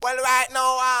Well, right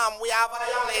now, we have a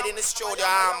young lady in the studio.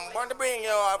 Want to bring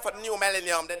you for the new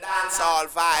millennium, the dancehall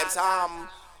vibes.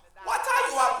 What are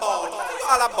you about? What are you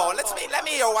all about? Let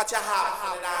me hear what you have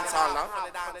for the dancehall now.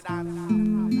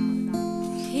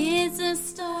 Here's a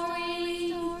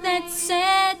story that's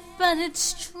sad, but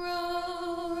it's true.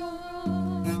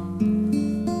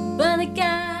 But a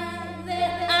guy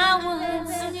that I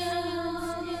once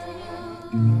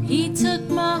knew, he took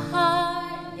my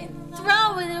heart and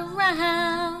threw it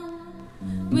around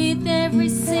with every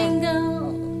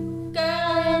single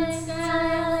girl in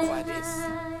town.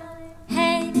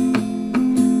 Hey,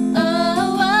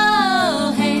 oh,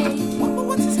 oh, hey.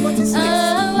 What's this? Oh,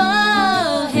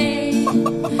 oh, hey.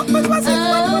 What's this?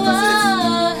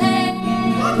 Oh, hey.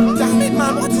 Damn it,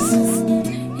 man, what is this?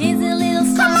 He's a little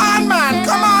Come on,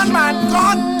 man.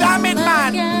 God damn it,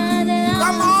 man.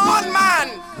 Come on,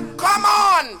 man. Come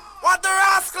on. What the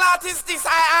rascal is this?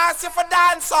 I asked you for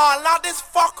dancehall, not this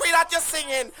fuckery that you're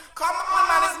singing. Come on,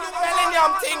 man. It's new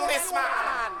millennium thing, this,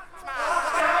 man.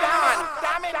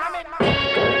 Damn it, man.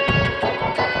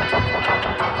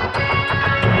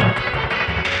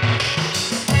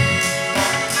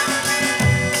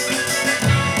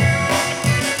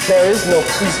 There is no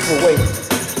peaceful way.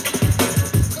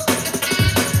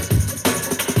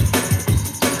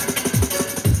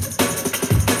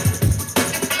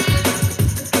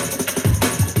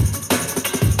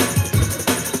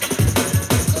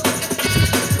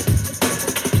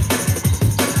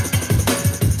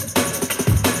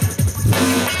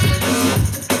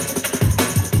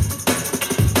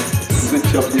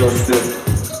 Switch up yourself,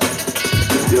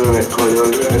 put your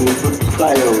record and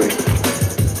fly away.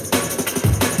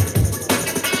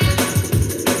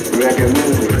 Ragga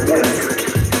music, yes.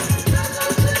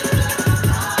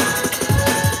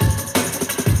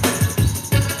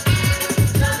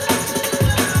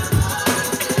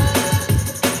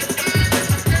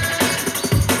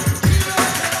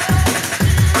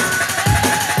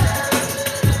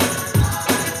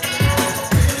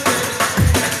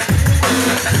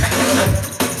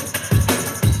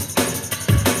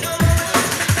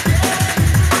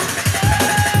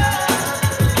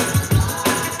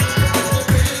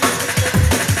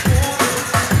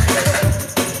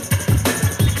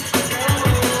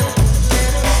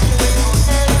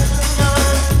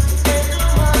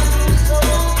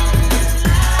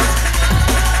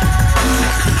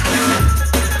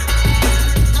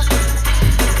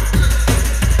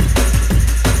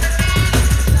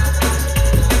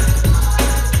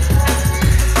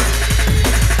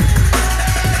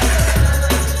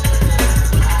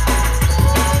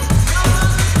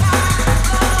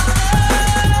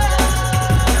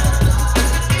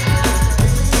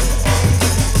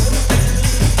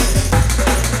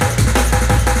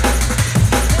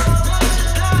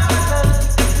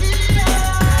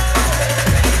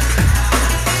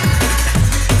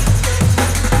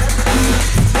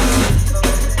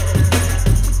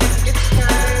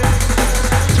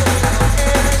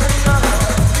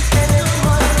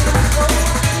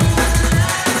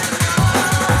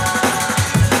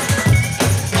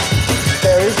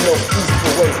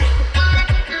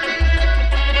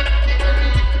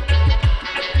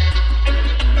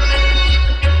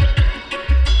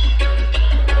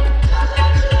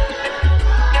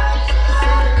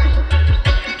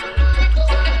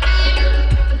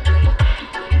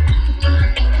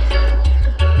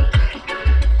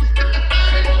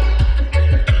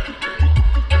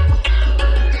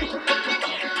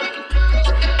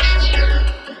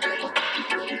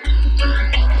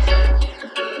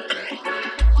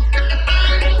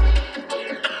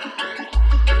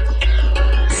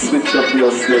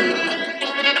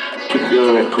 Put your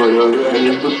record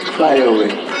and fly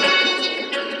away.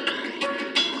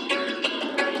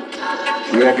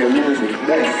 Ragga music,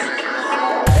 nice.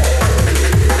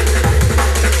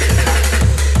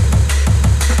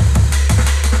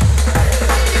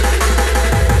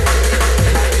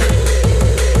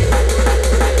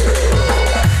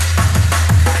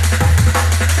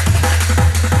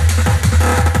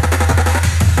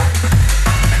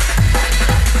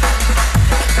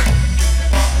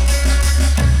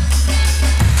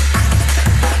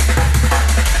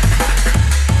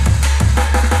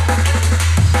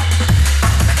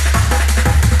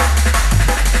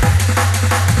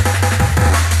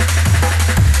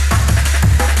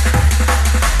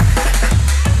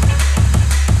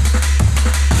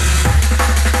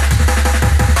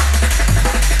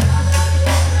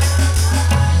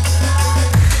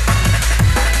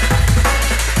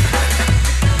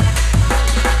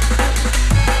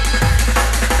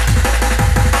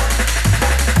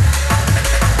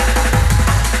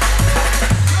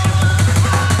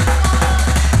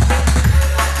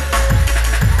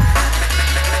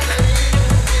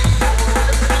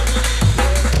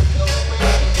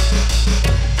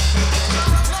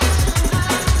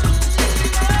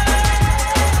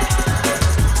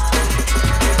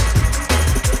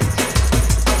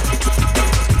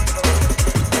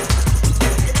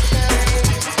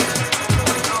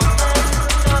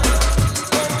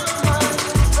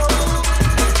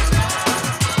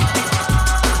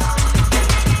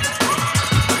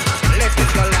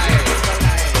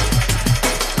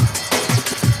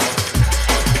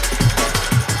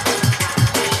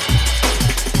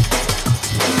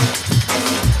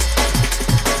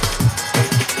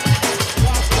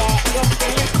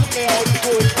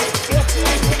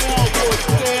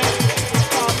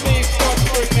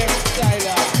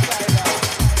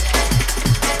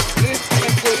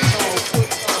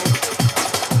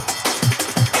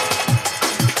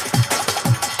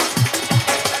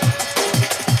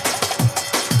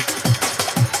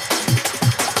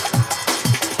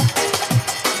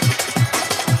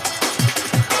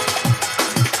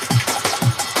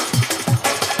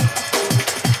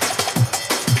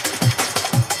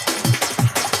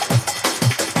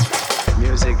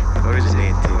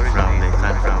 originated from the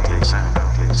confrontation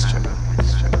struggle.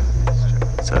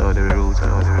 So the root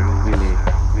really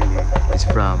is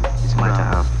from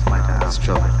matter of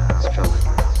struggle.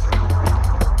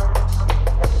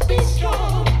 Be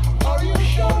strong, or you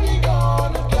surely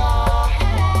gonna die.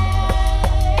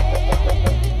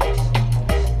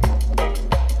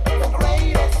 The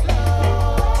greatest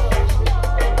love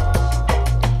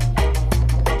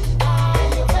I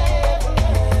have ever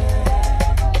known.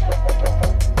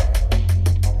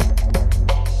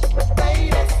 The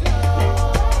greatest love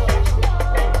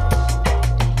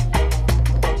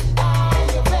I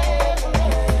have ever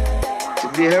known. To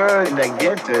be heard in the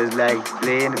ghetto is like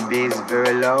playing the bass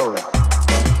very loud.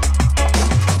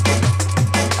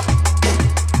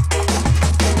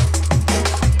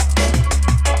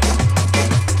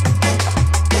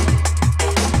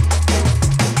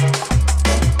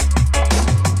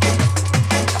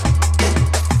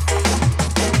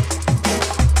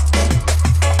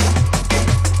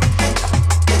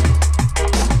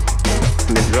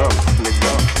 The drum.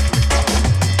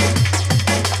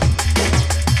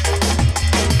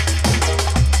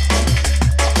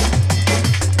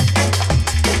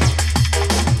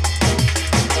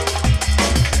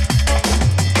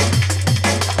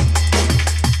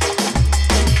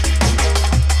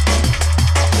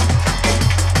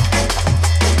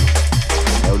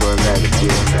 That was like the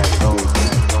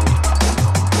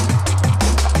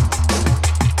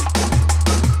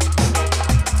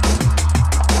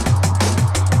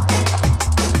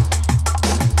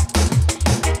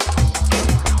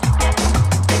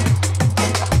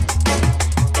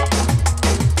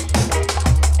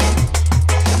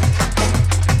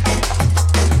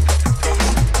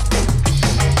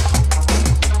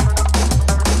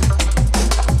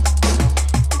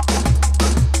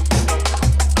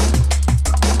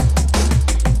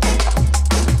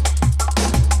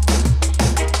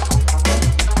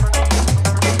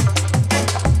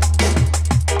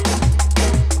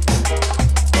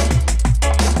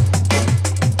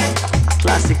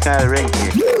classical reggae.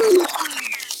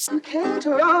 You can't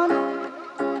run,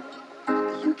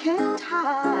 you can't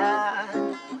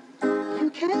hide. You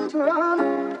can't run,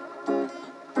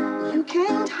 you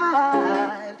can't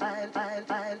hide.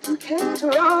 You can't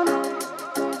run,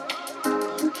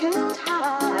 you can't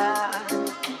hide.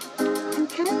 You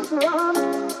can't run,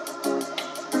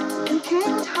 you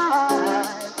can't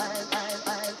hide.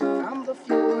 From the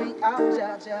fury of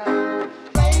Jaja.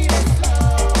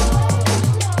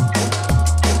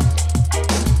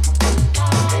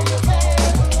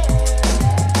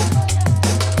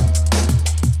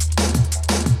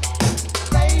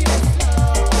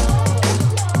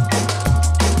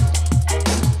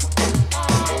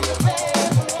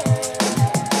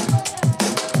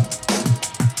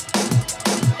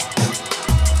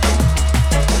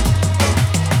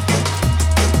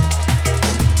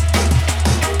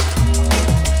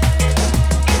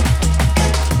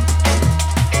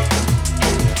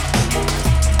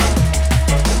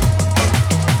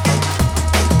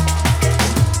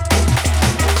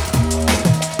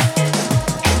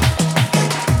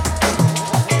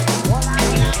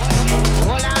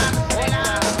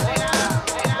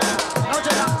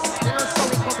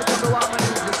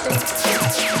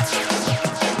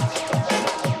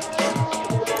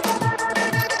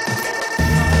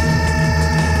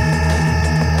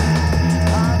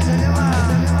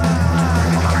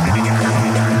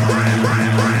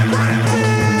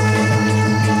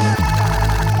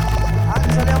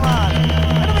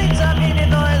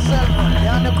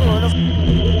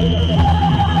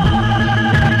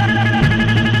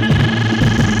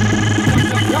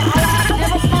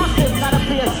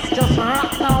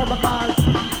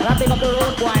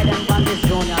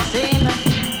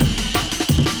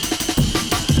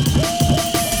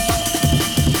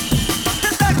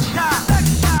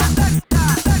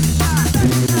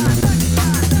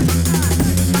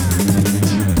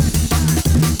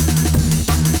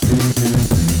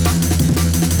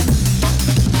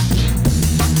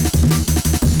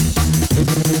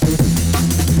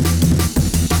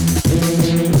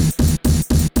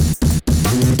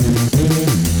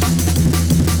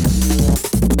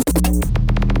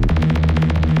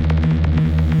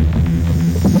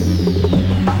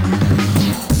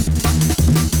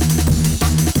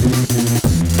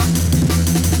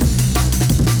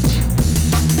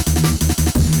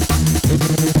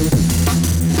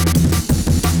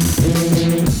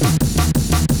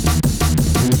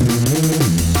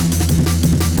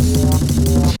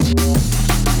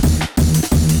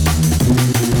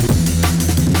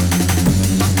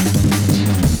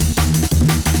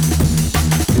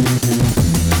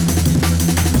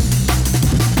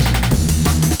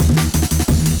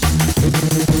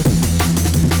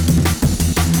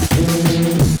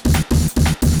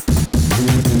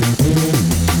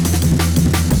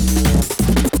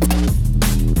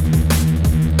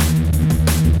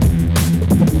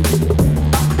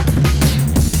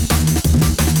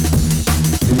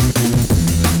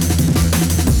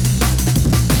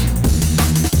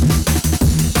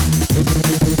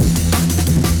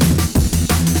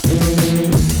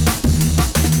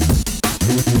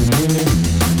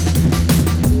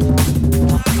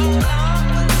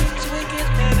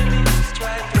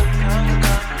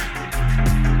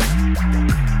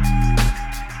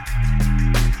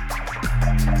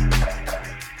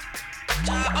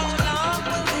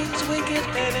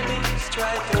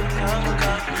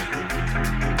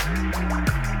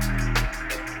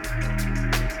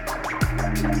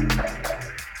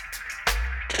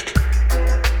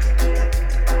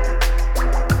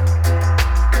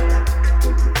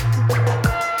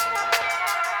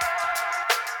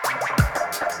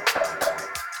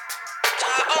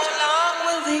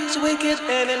 wicked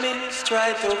enemies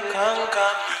try to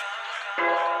conquer me.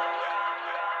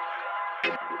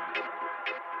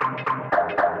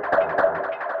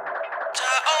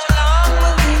 How long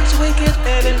will these wicked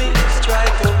enemies try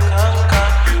to conquer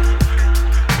me?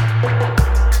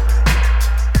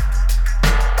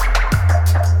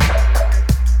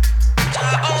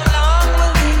 How long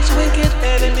will these wicked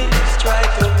enemies try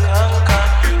to conquer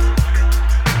me?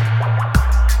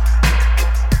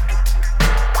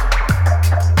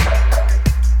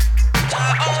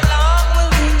 How long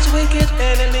will these wicked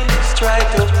enemies try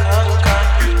to conquer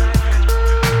me?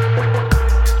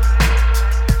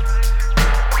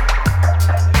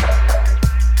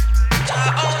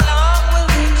 How long will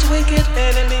these wicked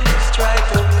enemies try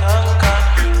to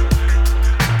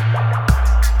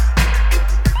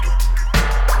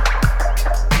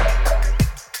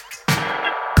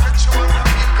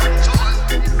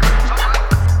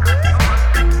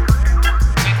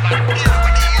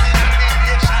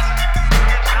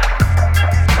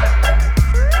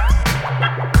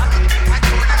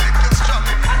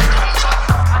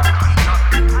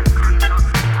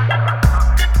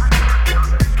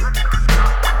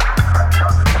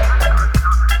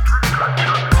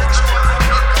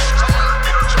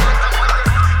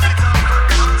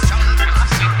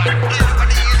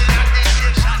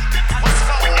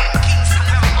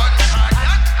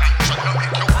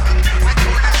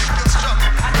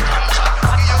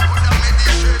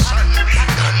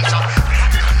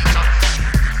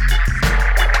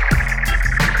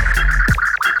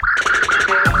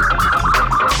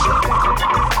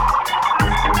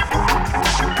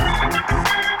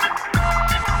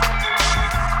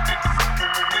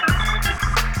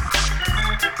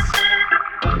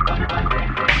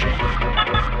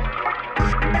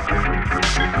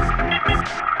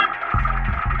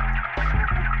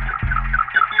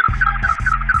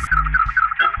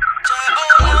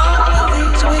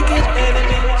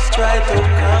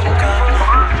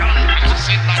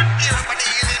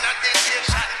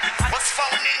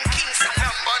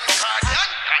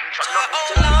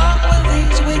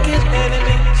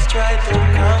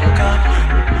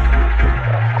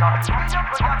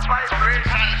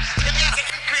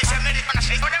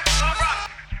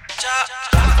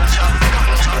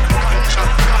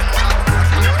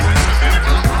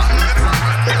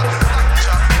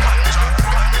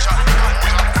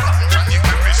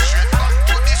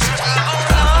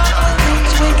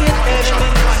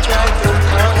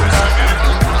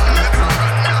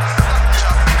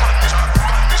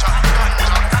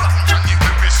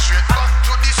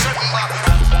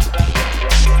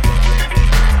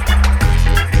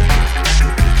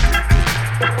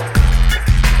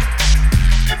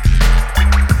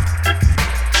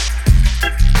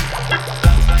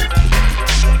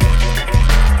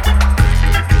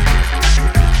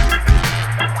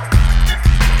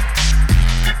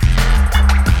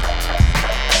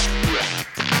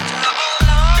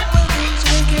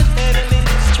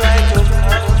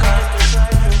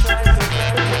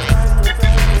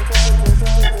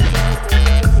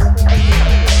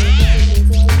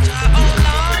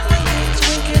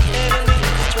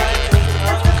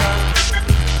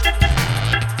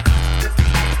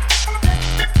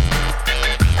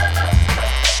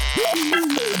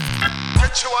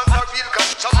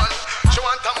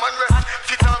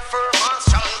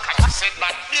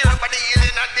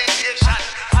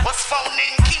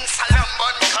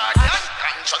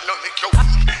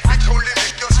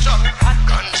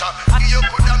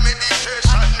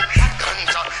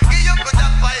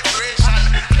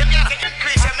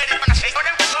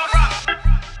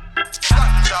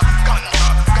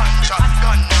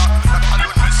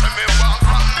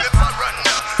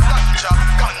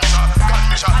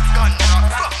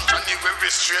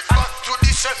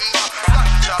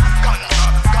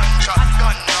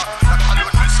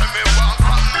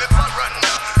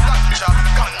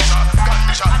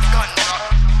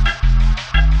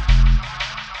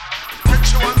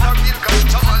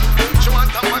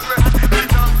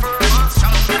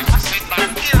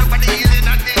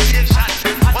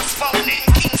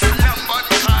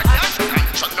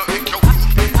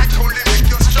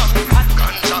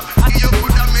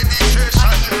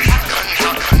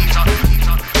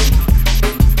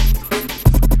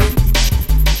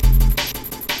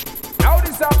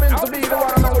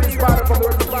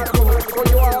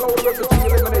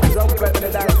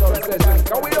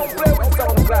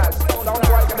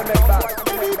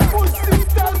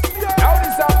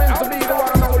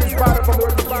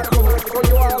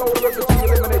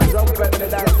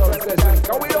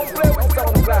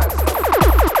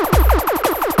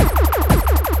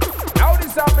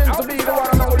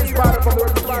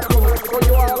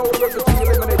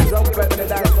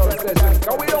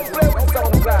Cause we don't play with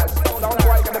sound clash. Sound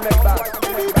boy gonna make back.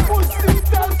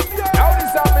 Now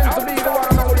this happens to be the one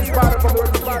and only spot from the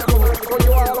school. So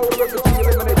you all over the to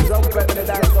eliminate drum bed in the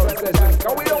dancehall session.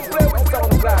 Cause we don't play with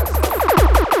sound clash.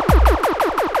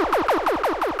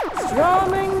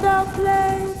 Strumming the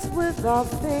plates with our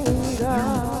fingers.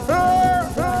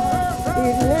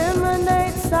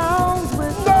 Eliminate sounds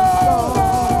with the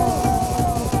song.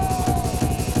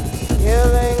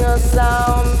 Killing a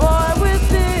sound boy with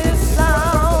this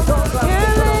sound.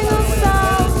 Killing a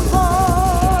sound boy.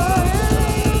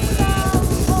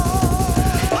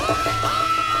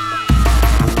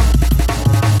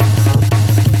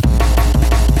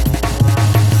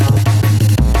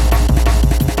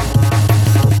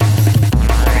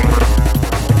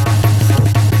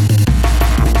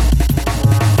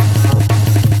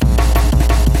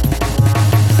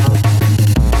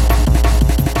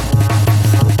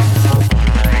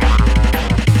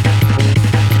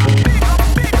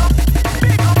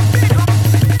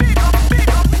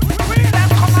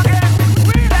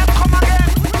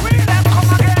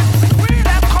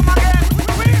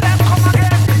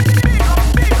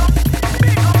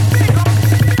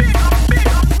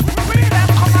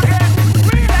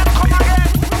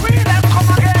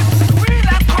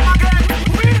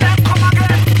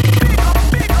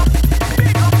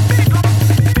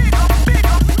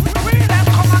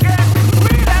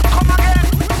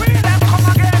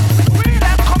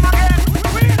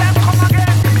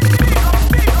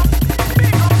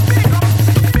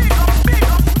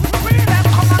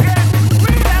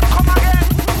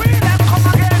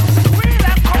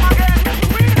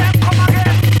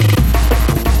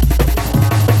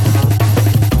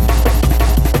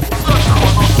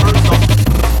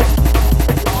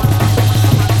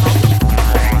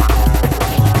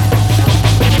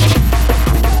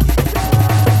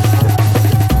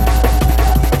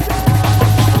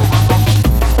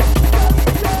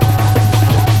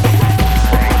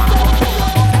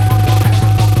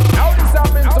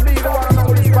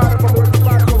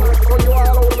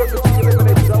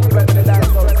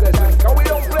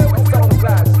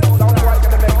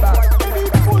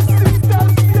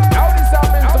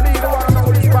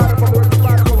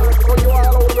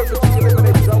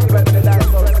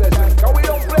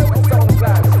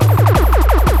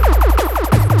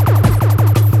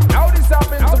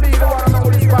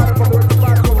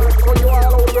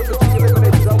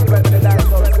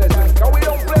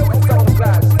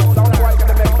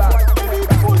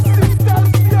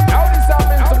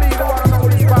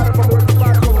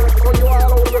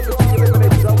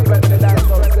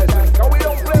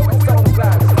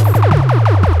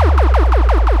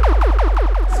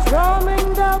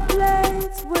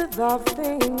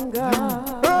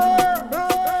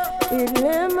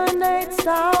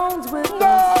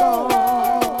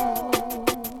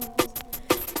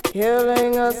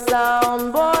 Killing a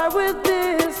sound boy with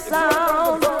this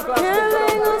sound.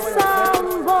 Killing a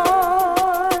sound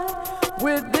boy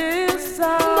with this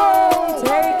sound.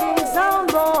 Taking sound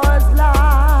boys'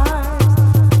 lives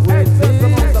with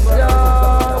this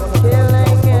job.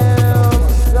 Killing him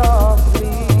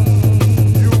softly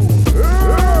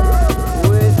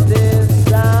with this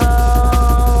sound.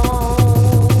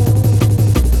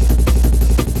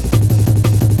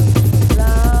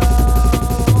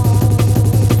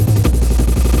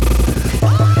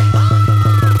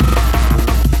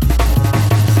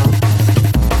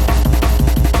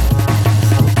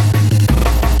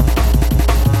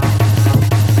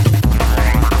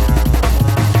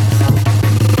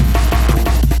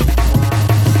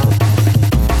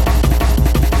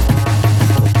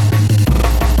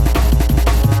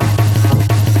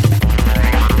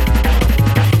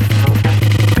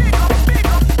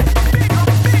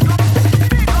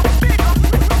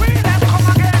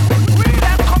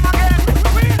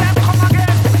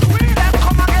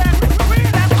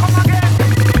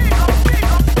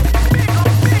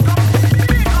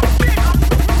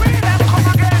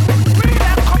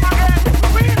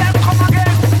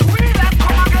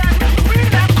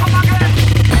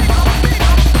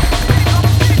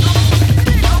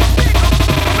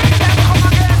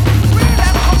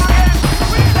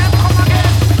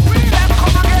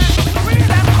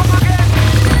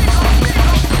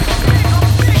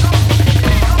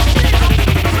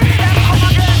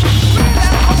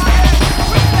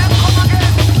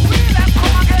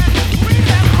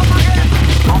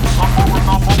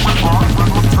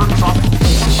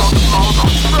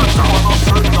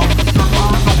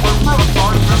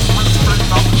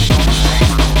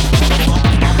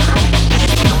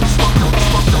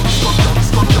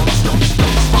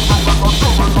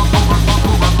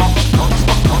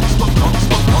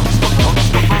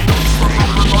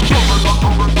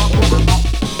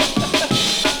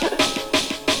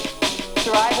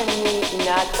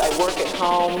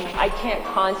 can't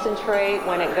concentrate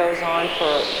when it goes on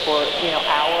for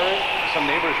hours. Some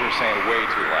neighbors were saying way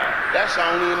too loud. That's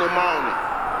only in the morning.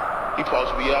 He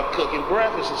supposed to be up cooking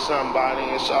breakfast or somebody,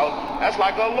 and so that's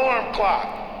like an alarm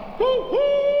clock. Woo,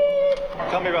 woo.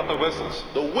 Tell me about the whistles.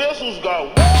 The whistles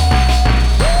go.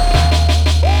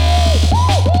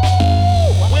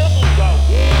 Whistles go.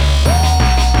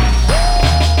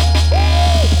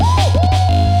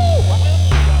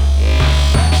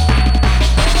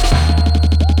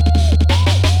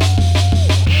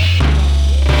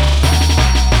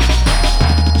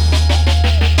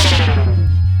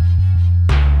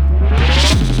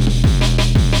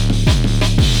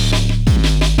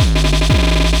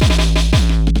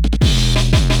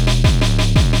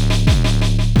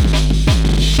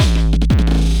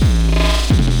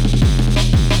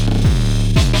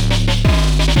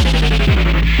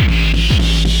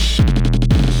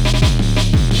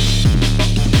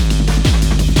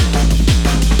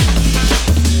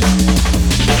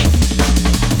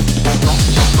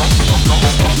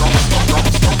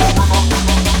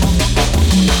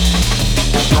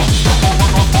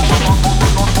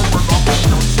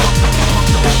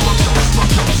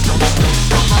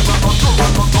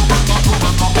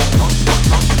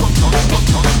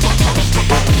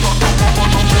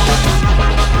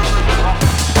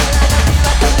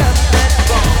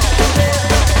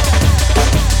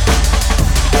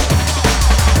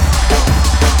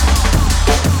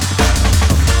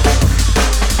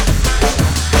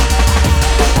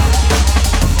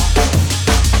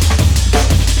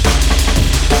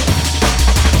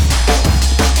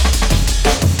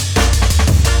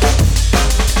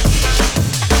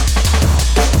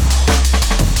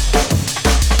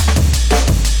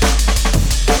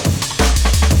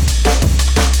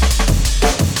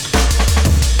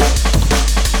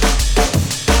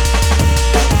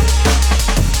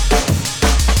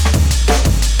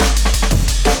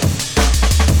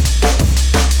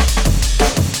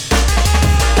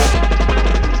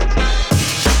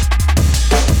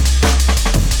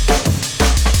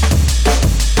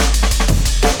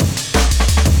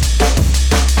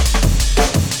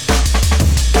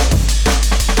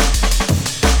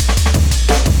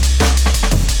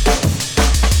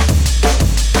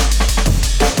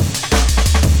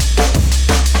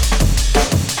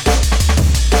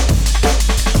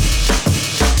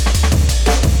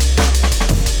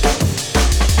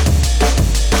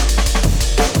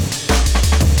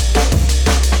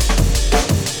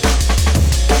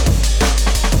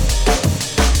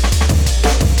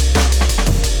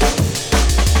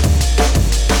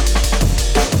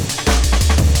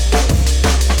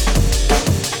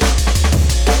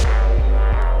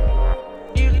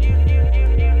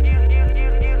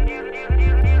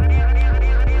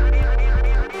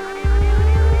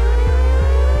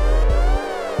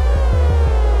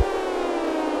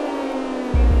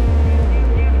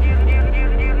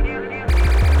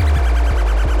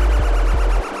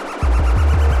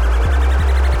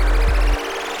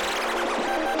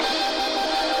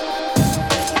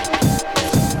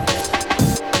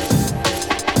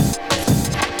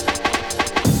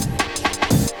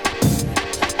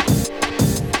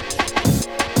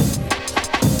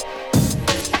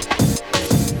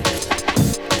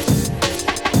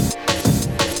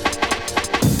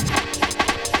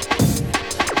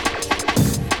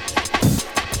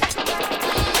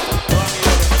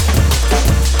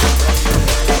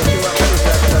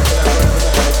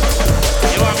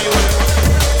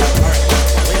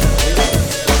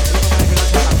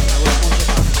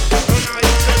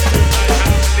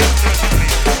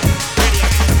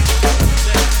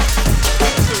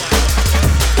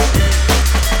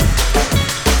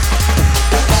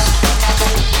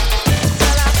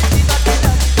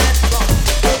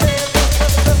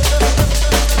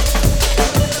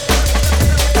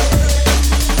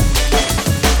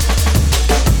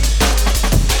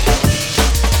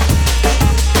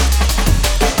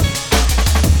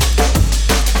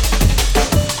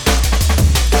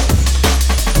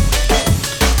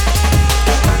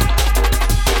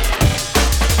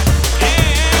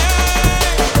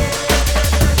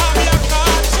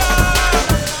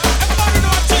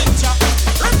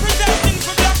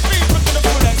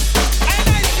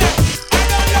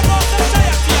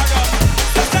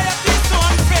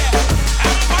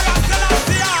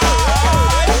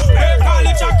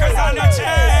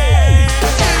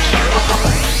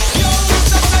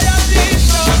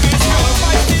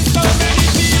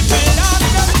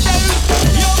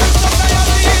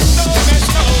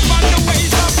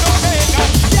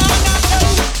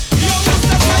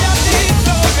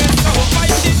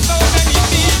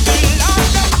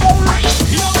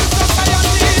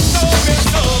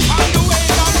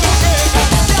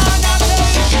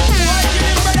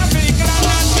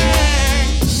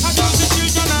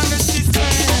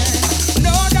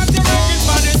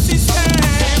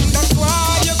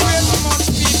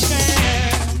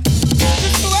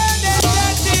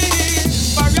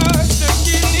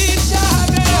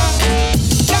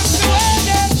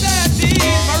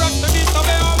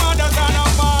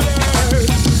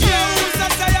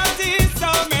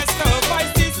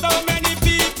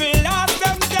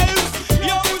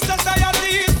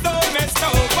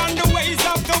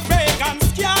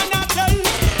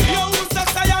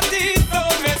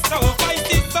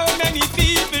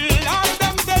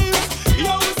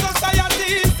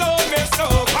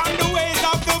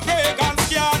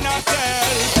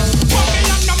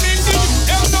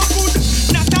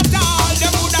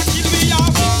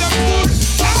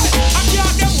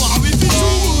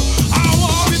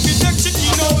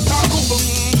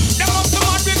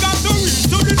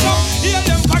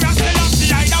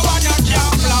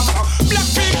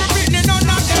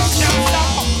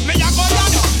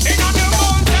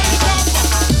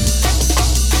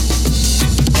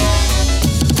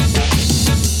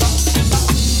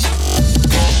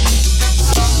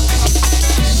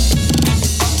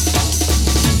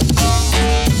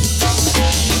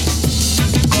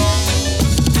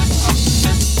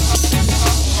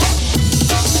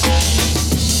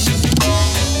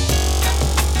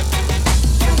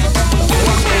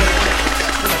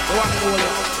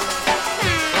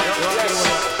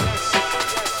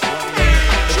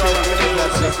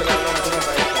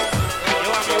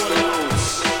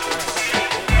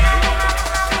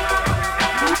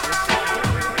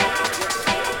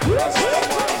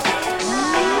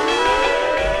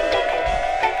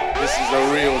 is a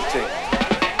real thing.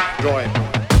 Go ahead.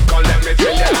 Come let me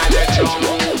tell you how the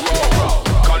jungle grow.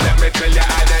 Come let me tell you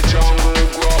how the jungle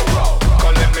grow.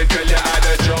 Come let me tell you how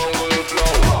the jungle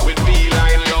flow. With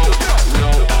beeline low.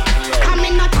 I'm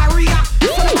in a career,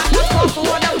 so the man that cross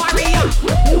over the barrier.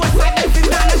 Most of this is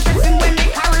not a stressing when me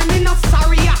carry me no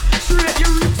sorry. Straight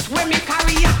your roots when me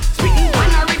carry ya. Speaking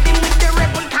on a rhythm with the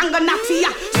rebel Congo Natty.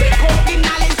 Speak out the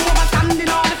knowledge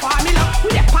overstanding all the formula.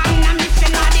 With the pan and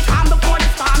mission all the calm before the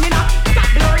stamina. Stop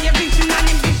blur your vision and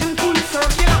envision full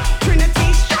circular. Trinity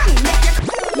strong, make you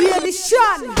really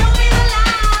shine. Show me the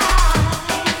light,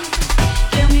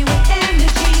 fill me with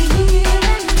energy.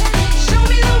 Show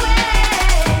me the way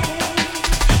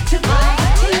to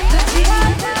positivity.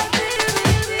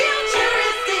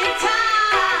 Futuristic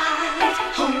times,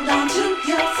 hold on to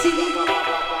your seat.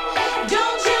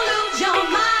 Don't you lose your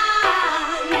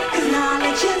mind, 'cause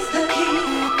knowledge is the key.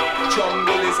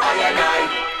 Jungle is I and I.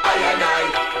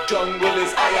 Jungle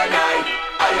is I and I.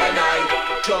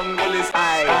 Jungle is I.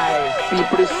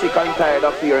 People is sick and tired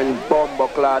of hearing bomber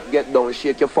clot. Get down,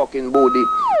 shake your fucking booty.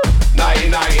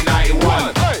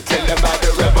 9991. Tell them about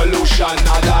the revolution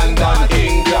of London,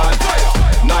 England.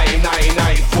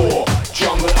 9994.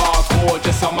 Jungle hardcore,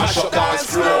 just a mash up dance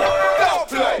floor.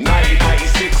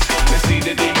 996. Me see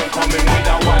the demon coming with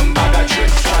a one bag of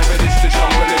tricks. Try for this to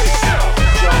jungle is.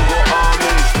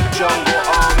 Jungle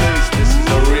armies. This is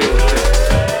a real thing.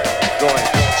 Go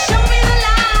ahead. Show me the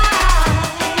light,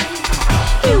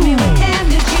 fill me with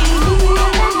energy.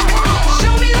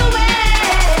 Show me the way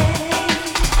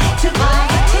to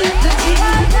positivity.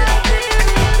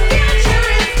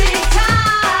 Futuristic times.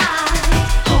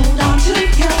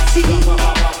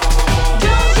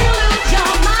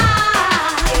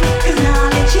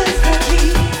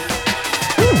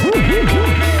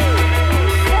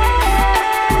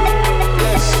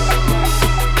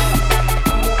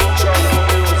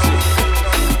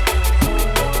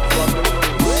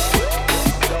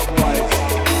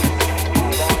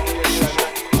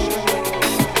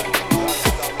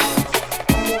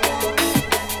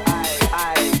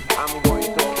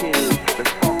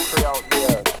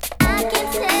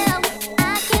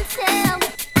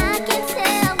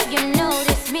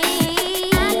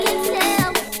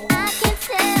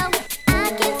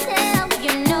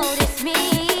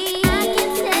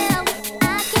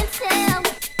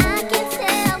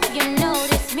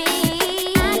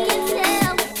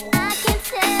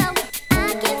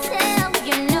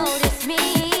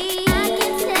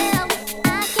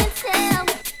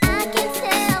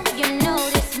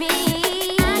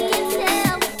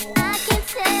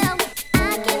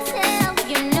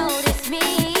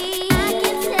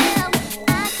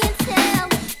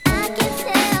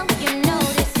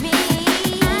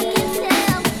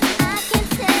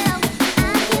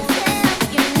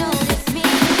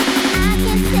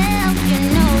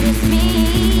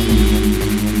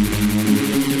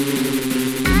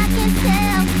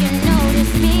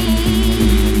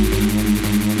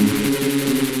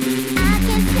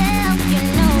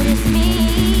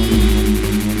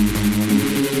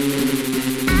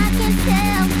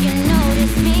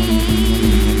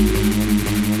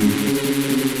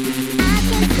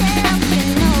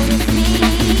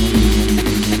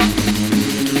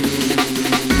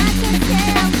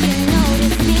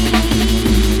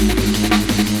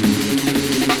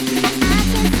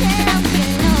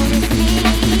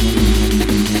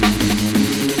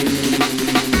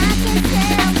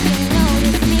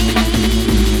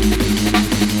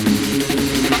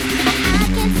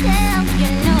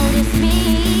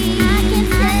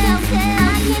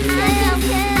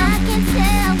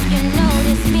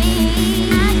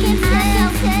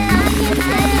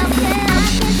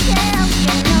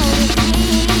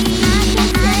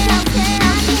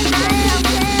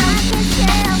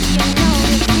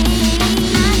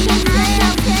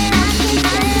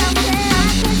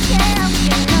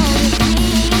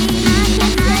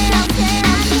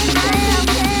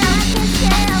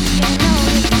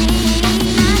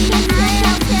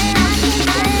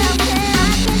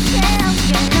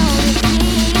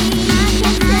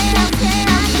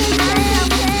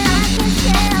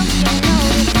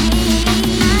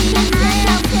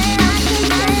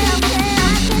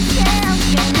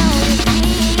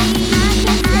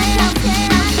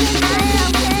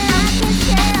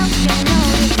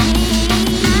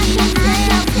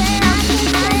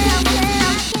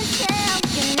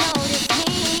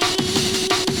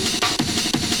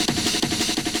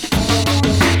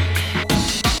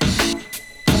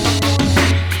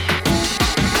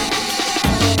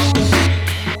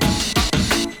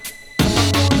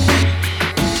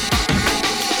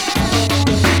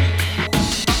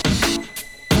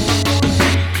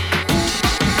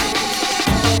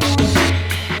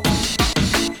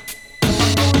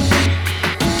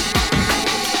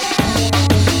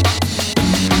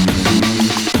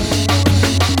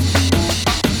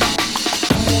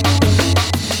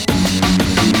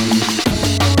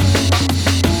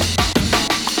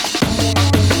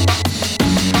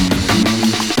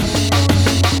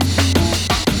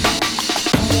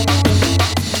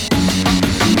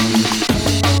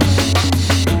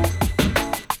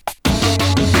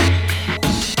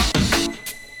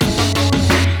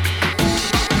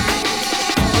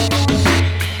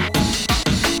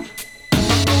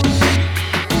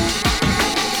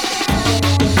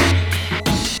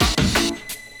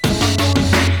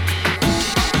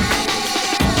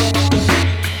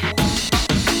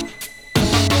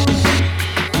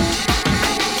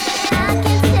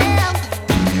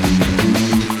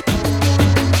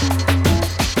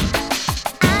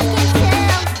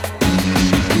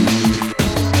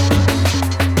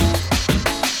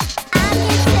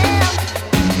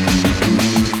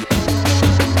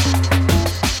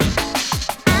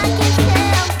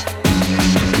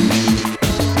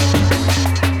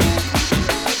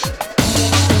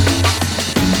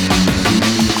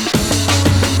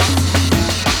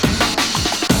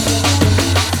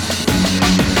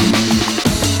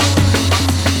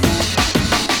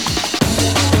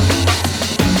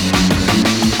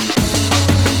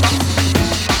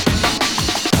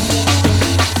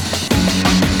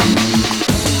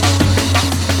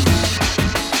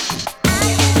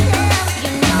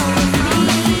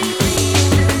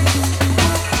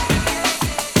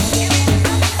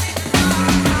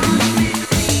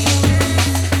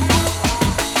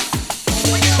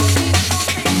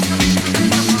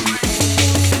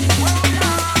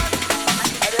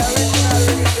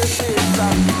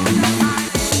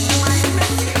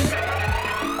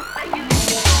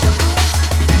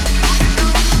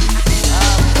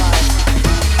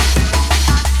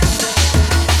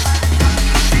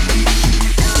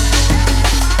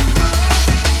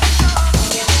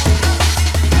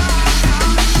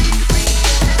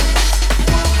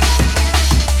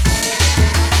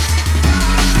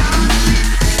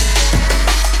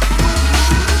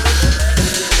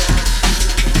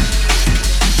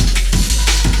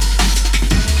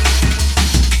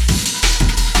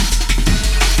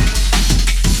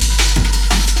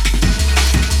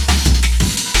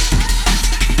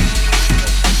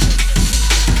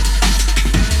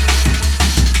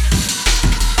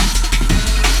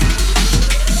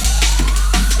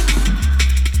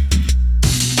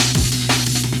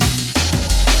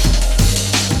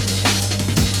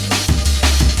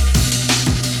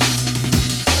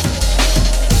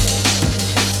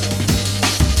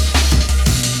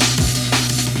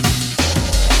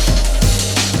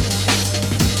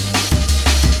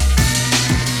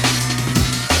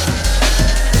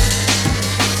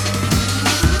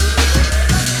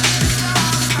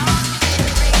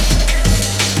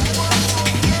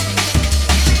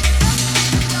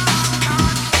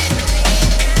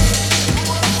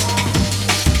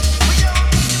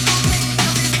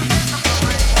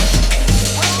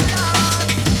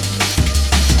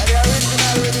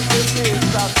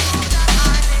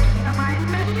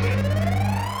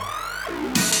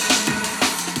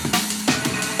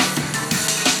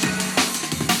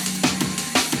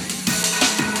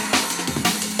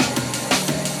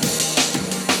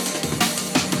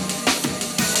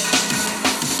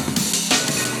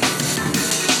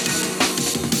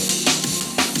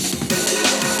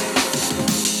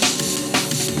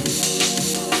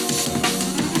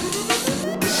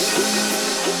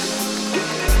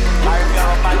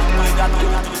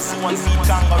 swan feet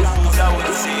kangaroos, I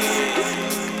would say.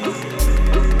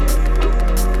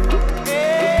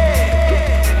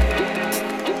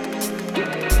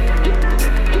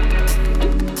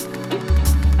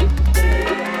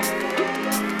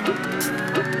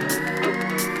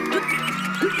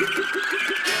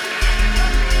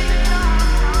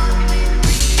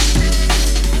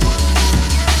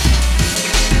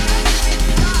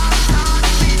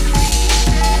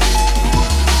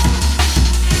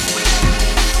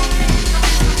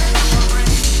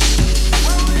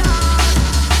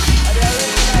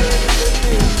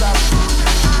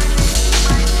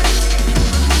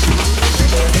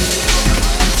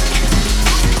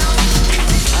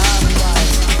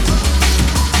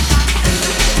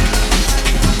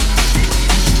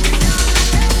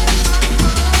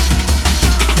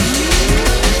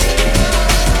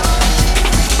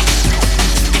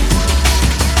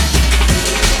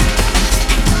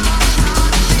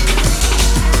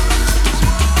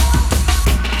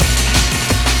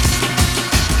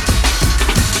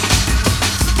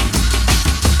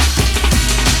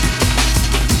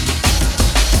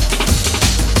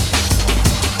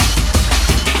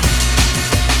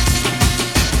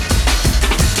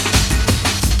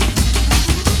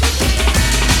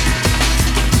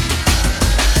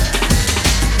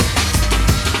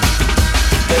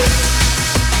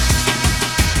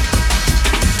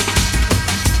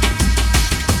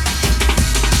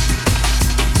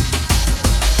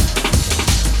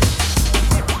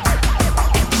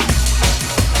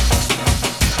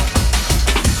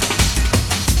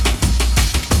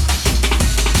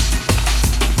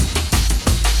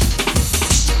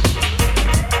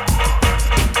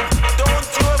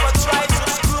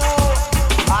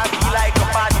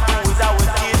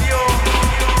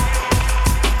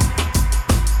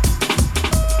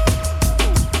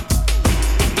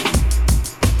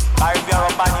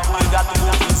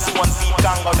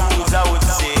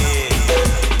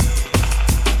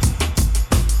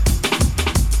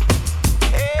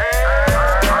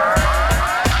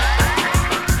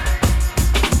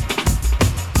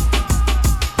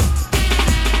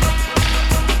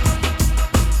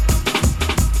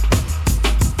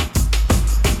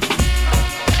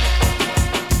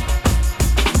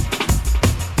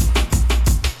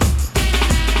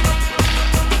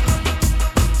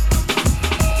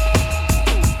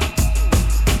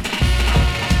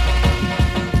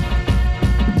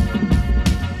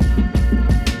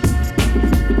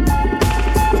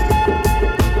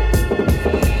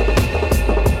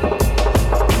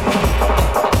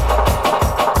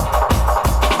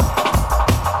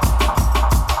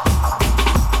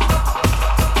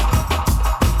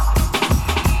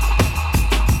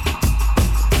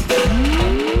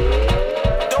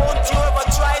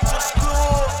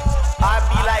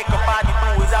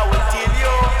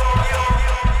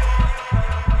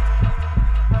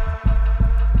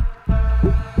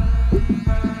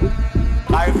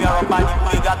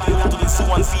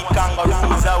 one feet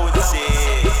kangaroos, I would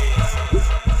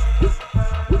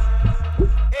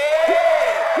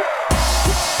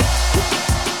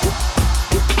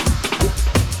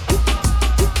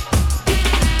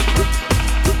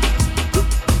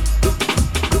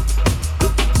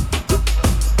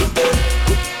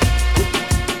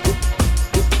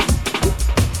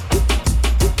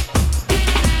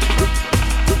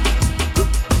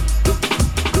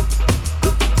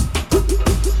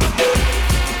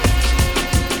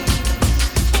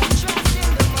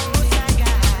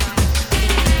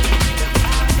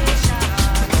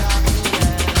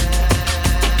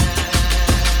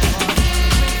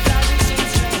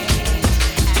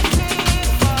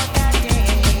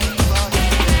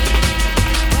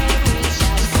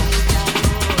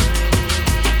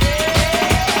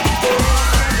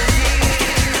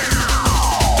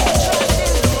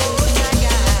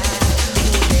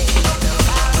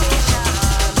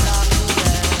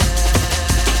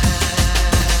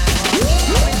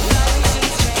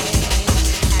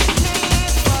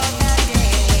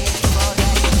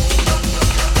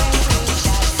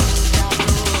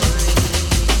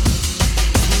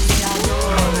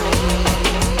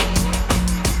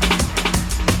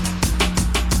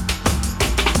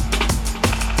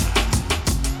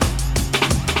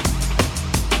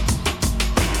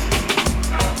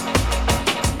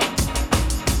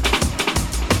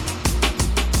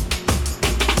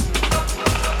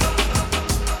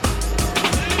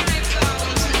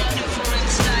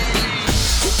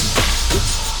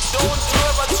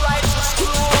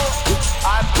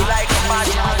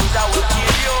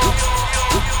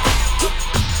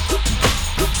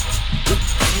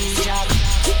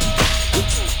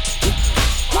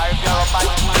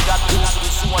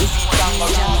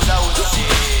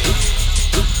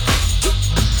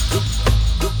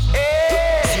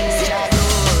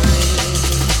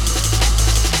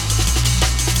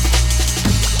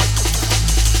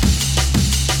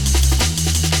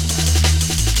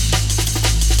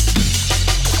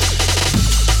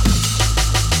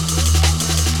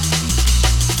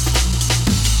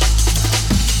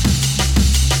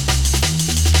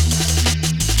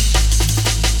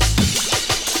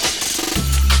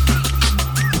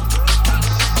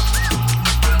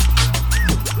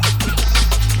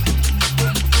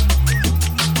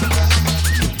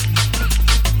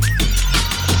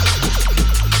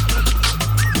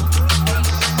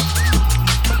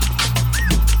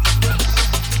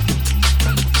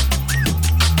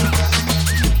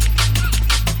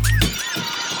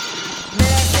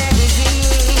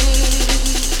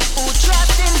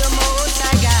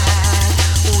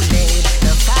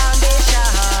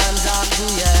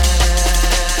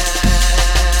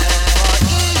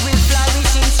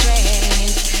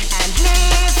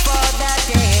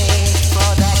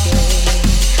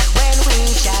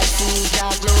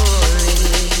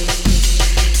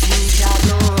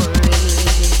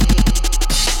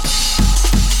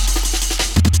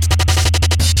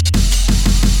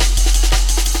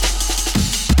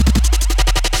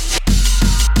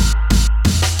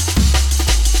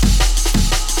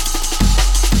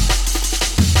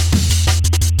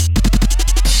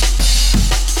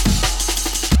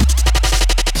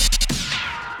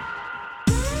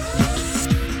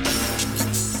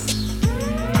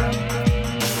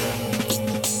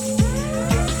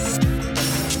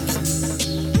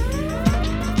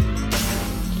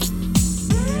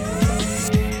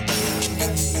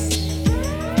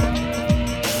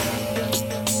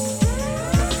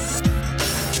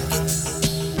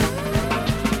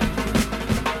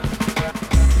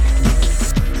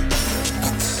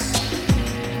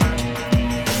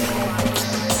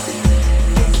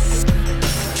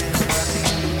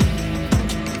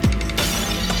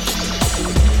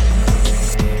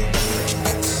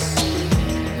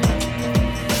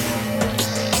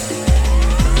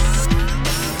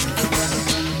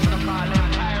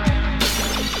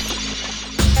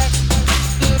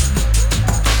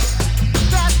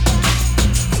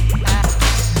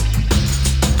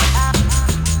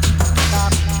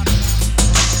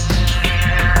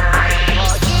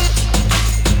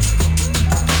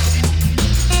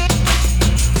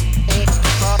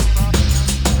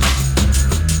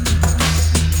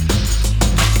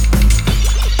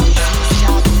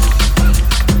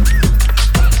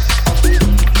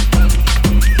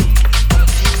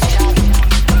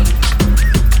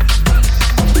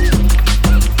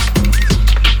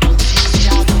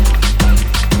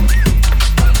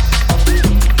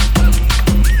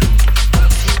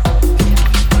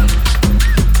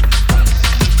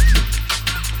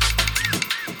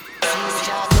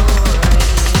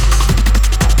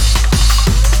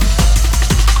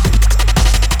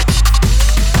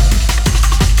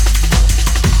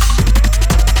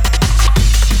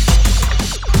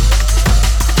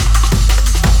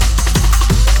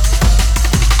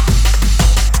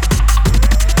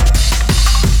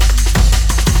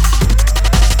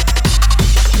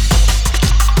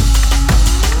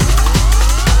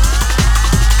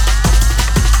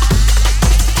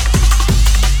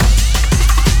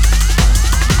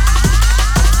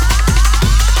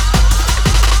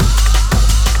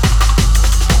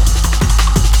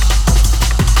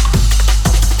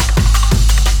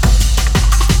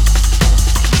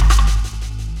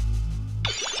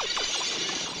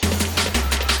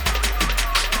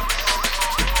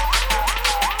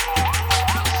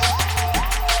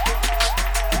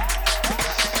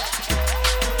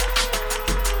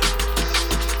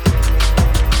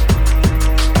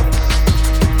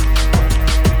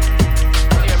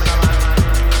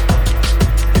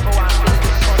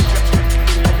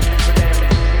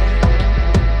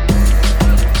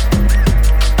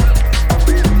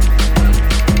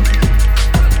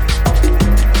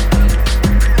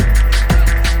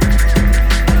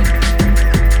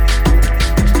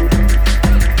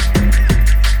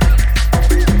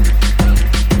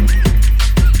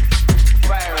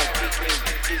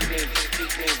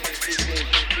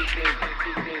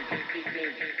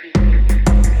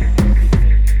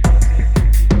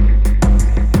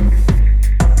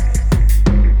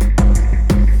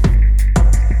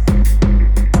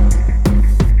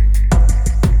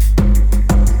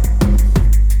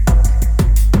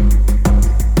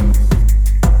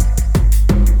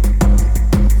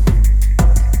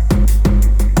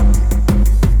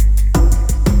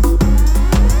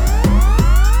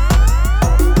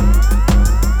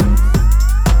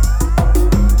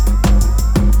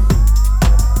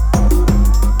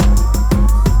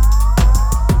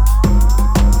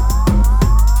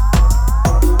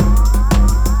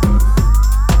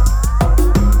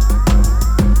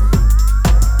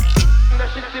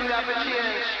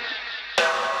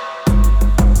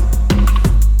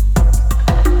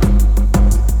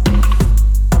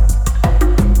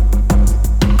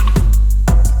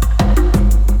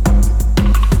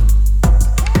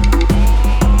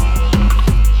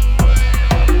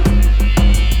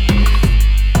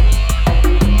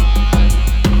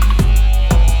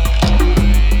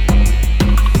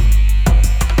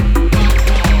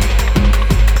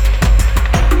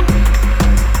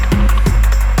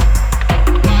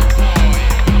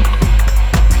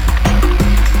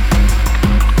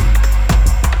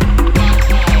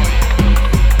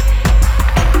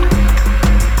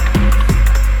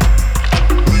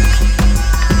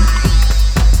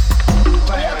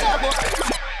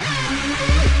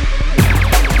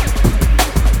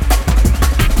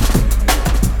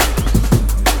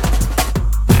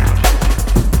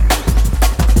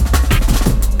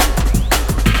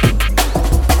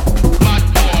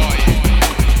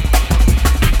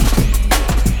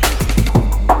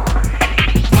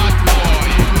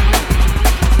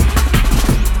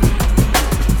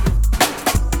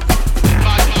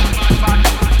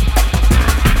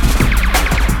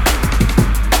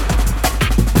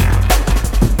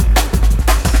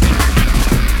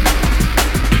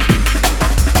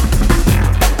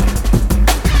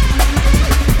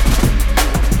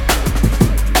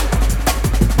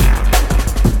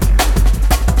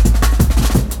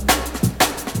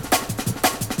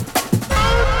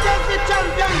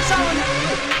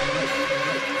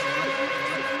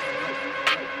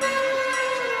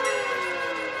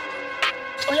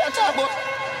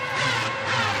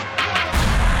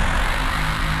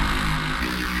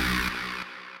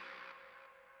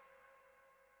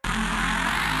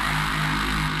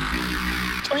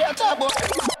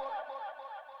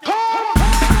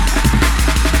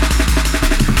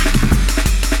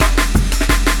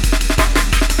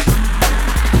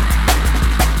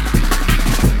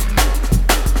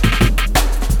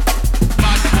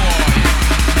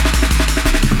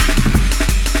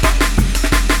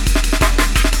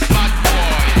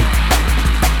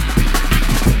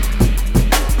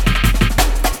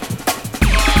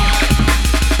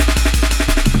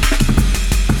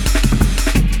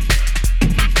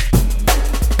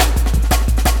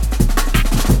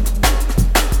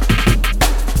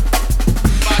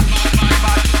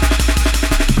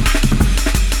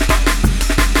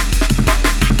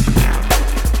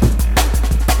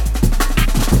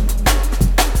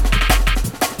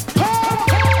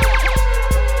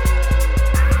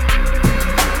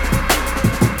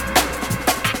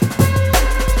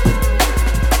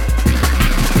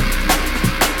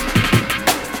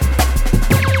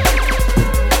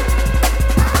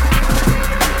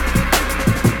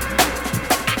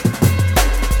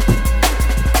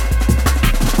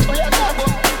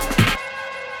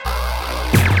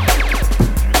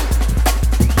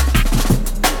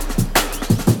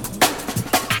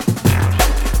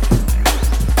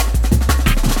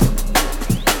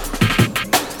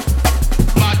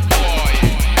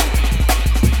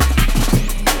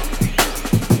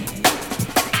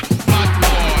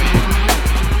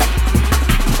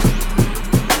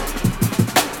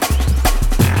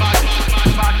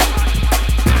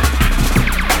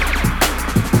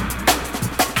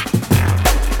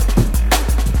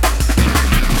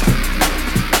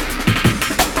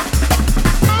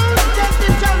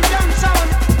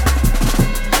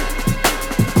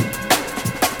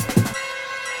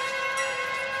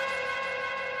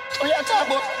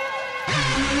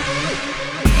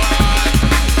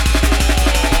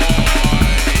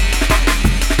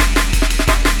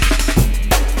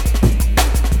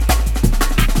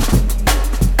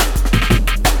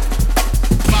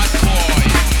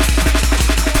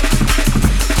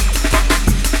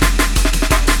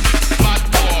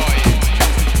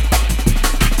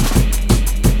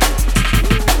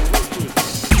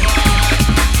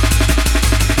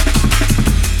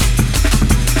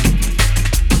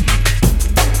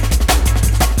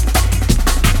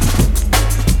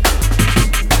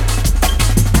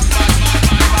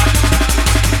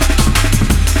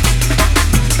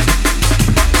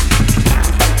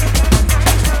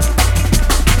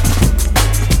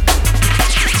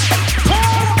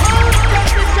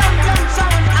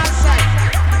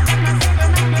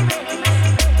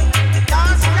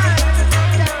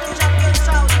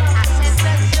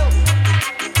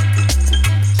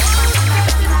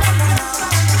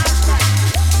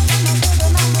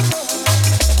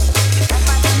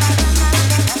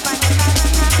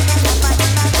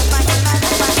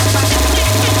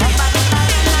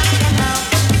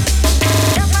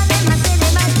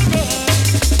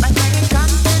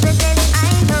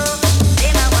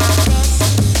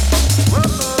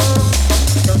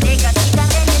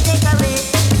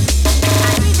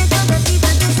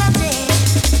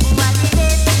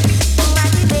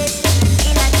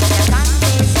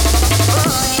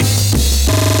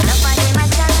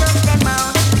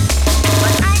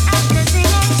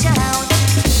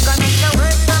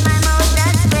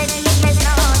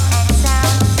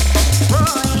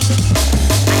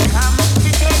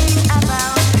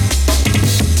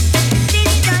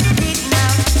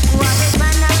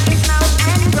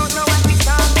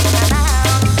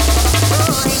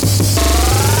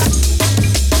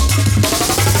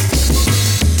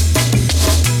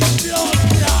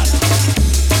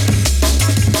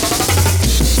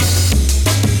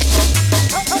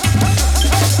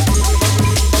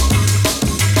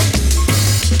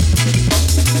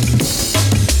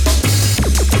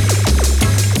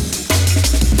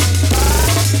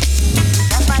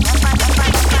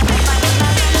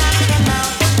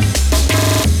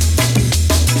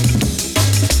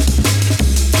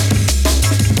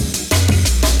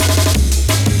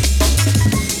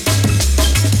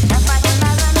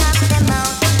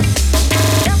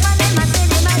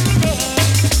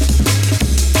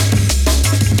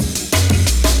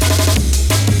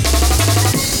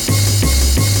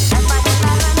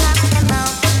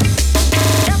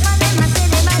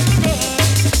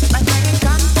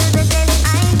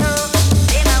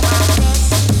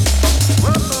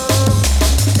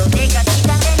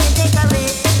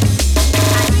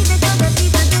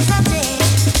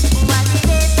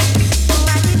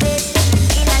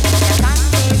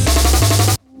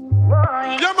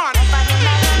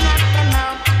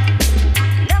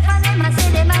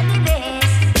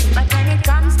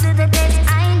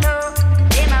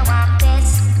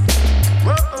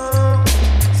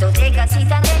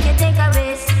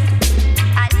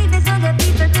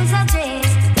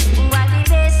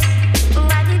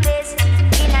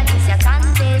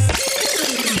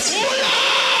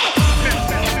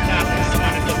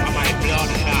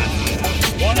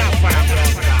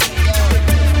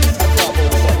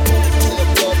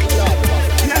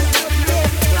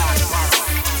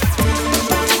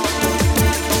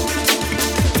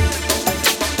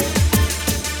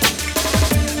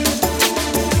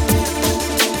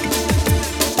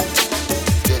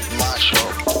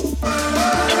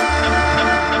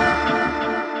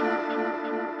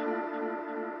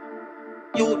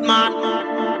youth man.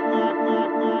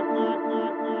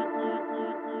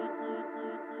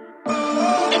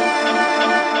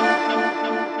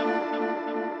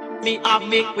 Me have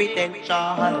make potential.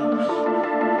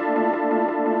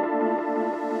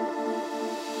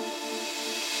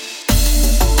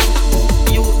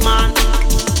 Youth man.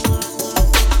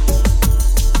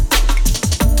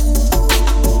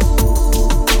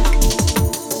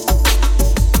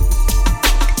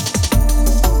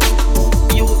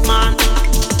 Youth man.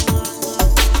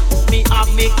 Me have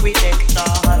make potential.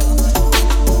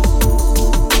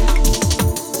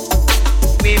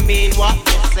 We mean what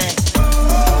you say.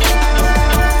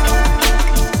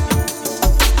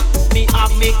 Me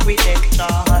have make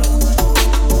potential.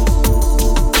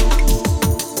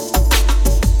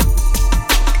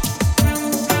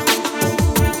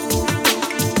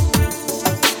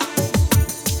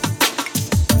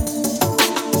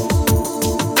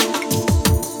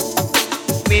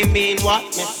 Me mean what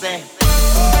me say.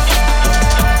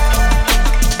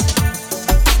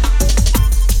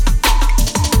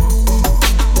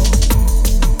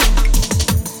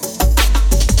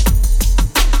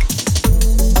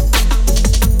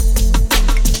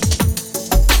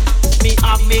 Me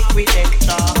have make potential.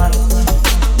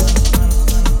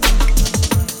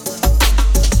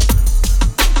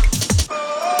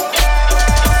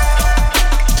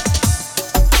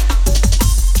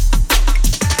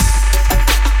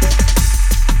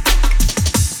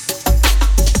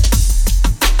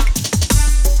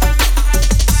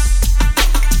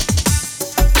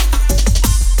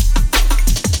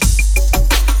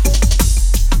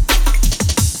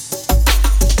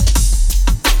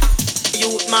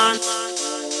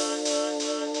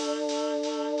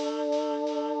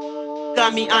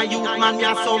 Me and you, man, me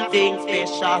are something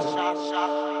special.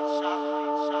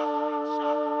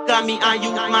 Got me and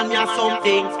you, man, me are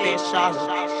something special.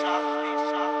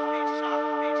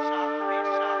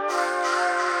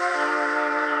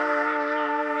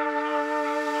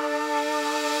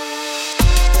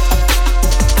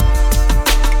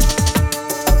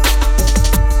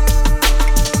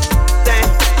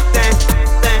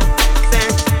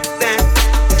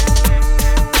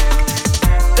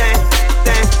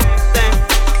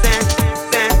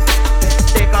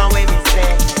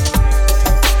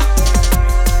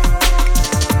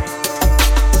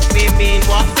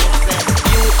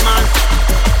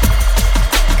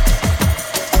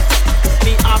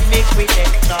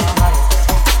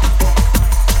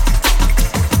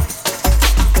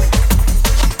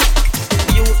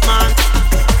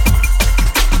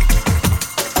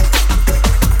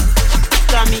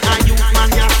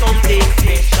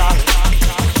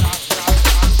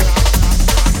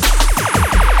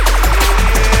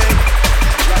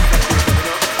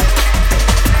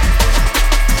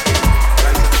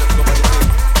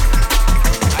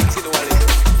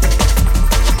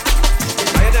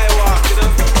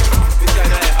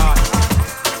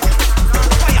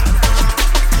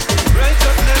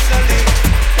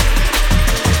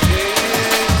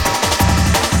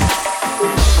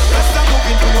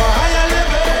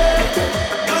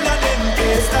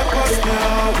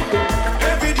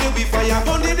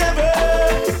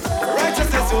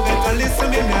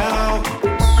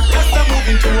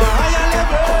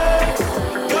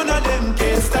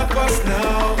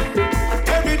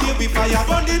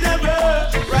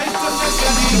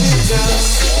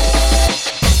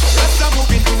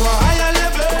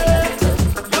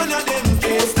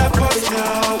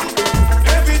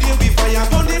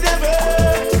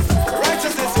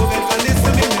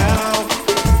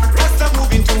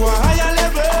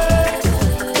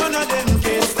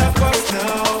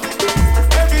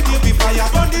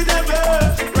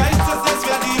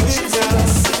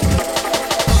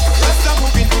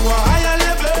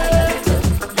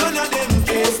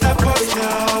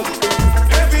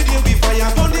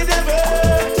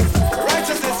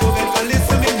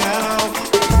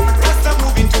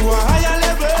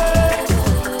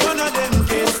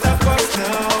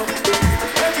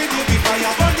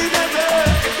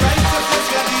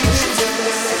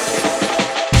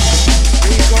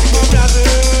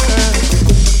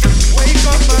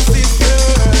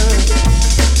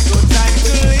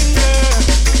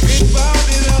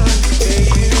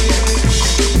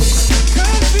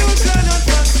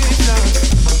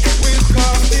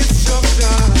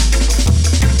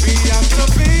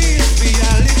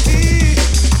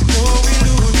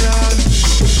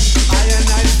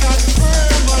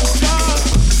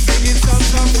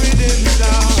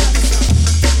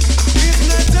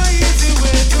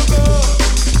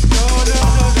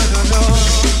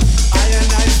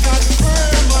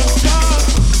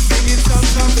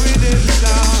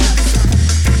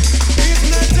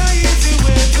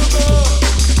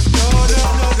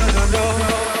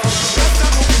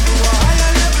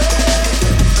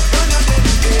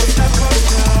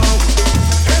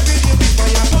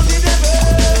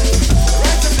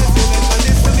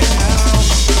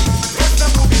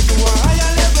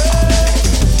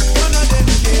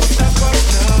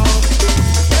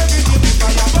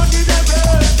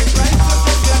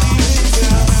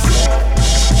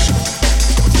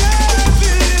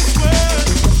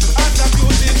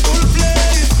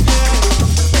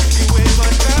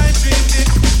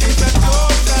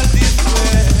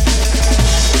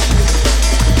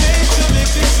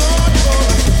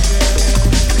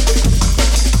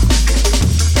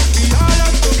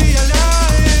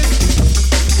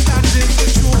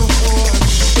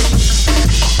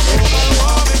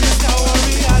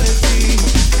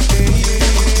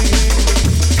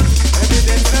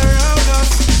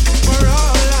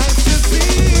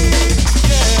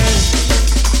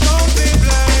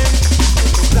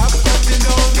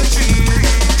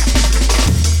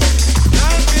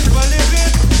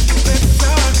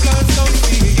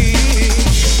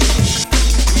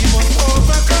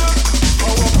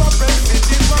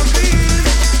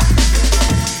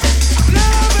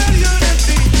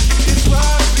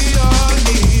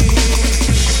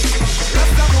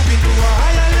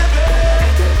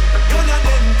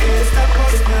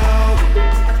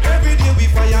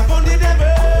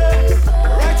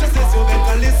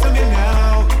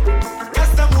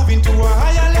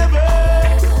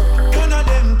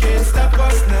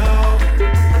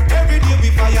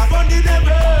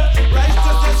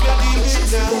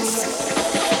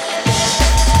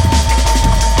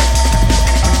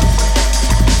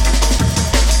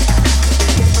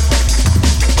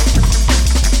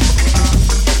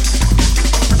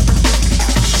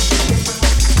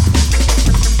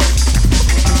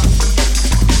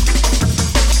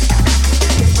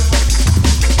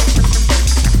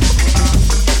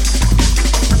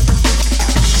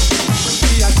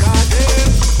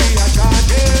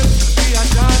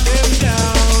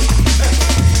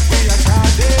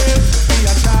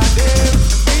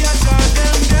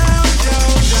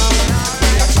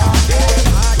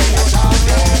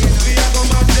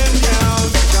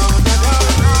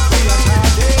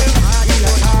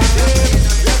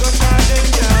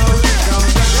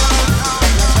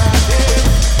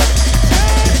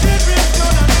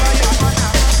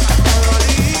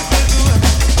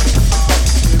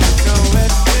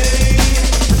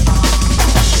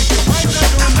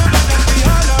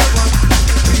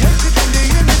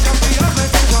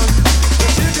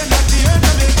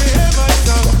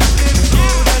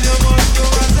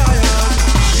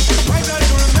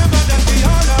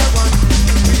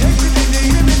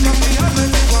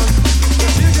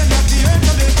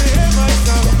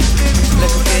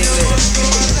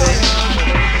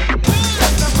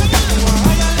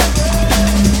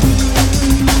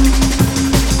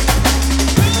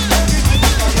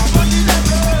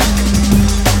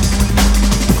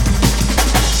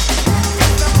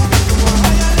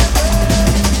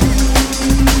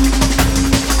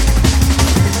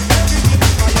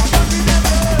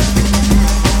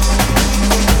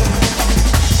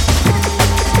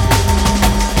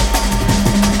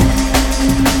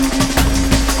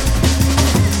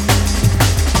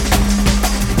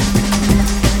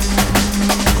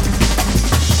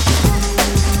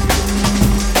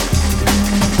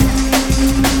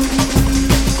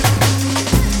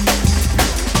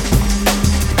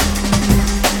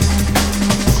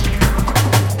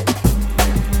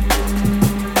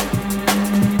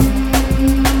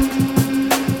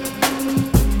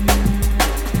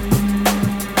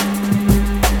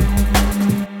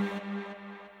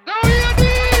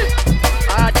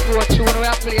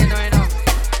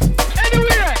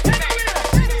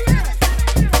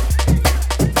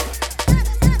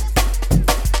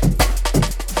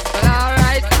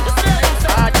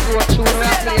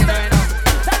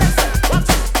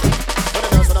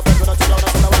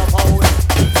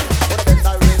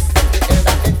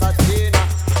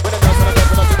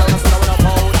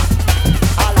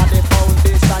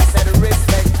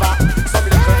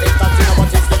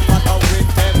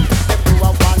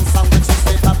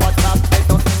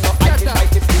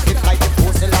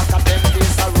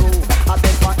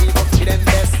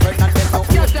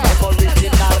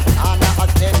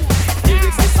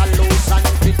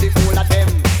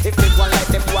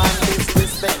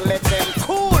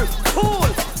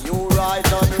 I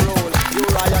done roll. You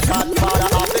are your godfather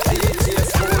of the DJ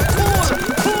school.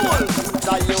 Cool.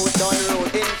 So you done roll.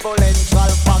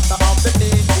 Influential factor of the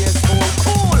DJ school.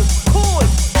 Cool.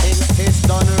 In Stitch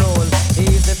done roll.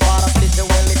 Easy for a Stitch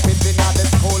well equipped in the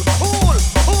school. Cool.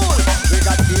 We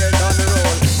got here done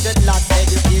roll. Dreadlocks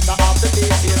educator of the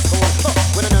DJ school.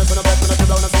 When a nurse, when a vet, when a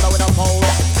dribble, when a soda, when a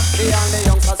powder. The only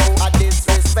youngsters who are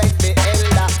disrespect the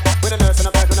elder. When a nurse, when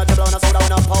a vet, when a dribble, when a soda,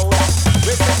 when a powder.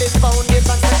 Respect the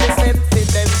foundation, set the step, fit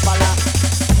them follow.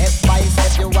 Step by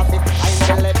step, you have to find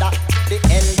the leather. The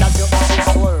elders you have to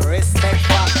show respect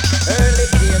for. Early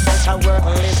days, such a work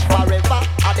live forever.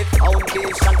 At the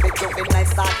foundation, the juvenile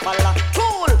start follow.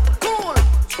 Cool.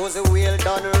 Shows the wheel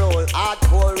done roll.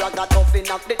 Hardcore ragga toughing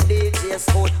up the DJ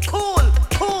school. Cool.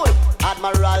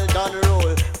 Admiral done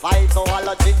roll.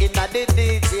 Physiology in the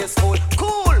DJ school.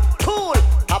 Cool.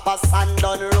 Papa San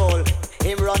done roll.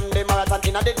 Him run the marathon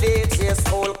in the DJ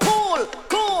school. Cool.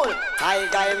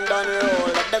 Tiger him done roll.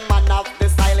 Let the man have the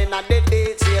style in the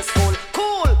DJ school.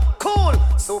 Cool.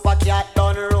 Super cat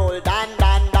done roll. Dan,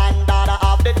 Dada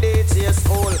of the DJ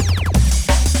school.